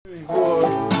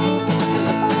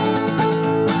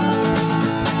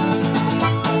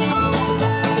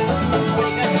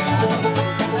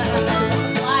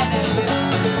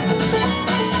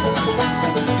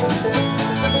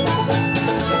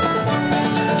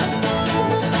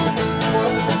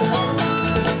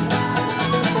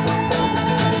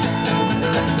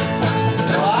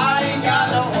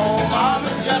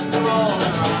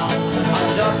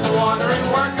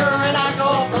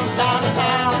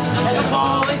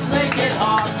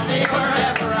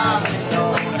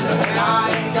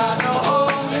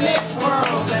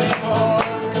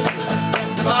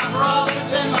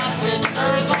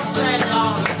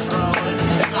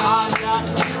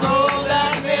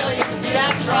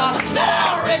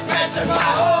rich man took my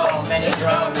home and he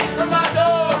drove me from my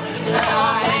door. And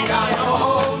I ain't got no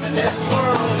home in this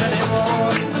world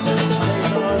anymore.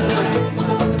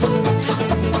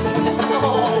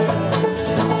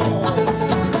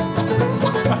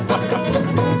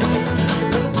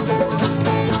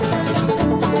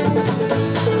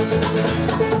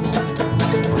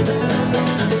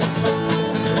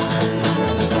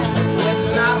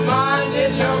 Listen, I've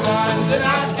minded your runs and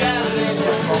I've gathered in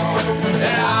your corn.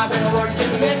 And I've been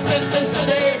working, mister, since the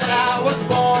day that I was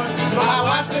born. My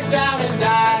wife took down and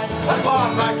died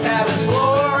upon my cabin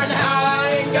floor. And now I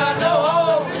ain't got no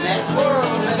home in this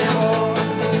world anymore.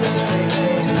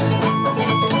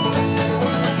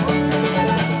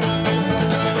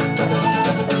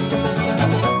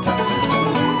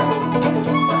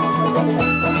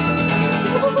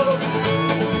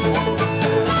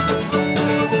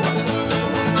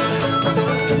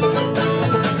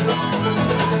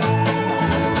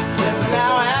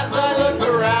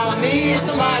 It's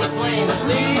mighty plain to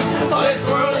see. Oh, this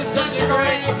world is such a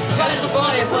great, but it's a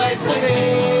funny place to be.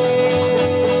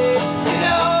 You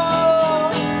know,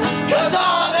 'cause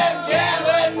all them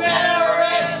gambling men are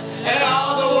rich, and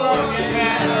all the working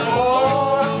men are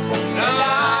poor. And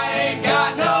I ain't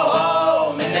got no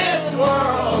home in this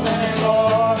world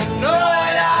anymore. No,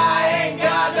 and I ain't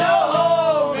got no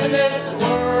home in this world.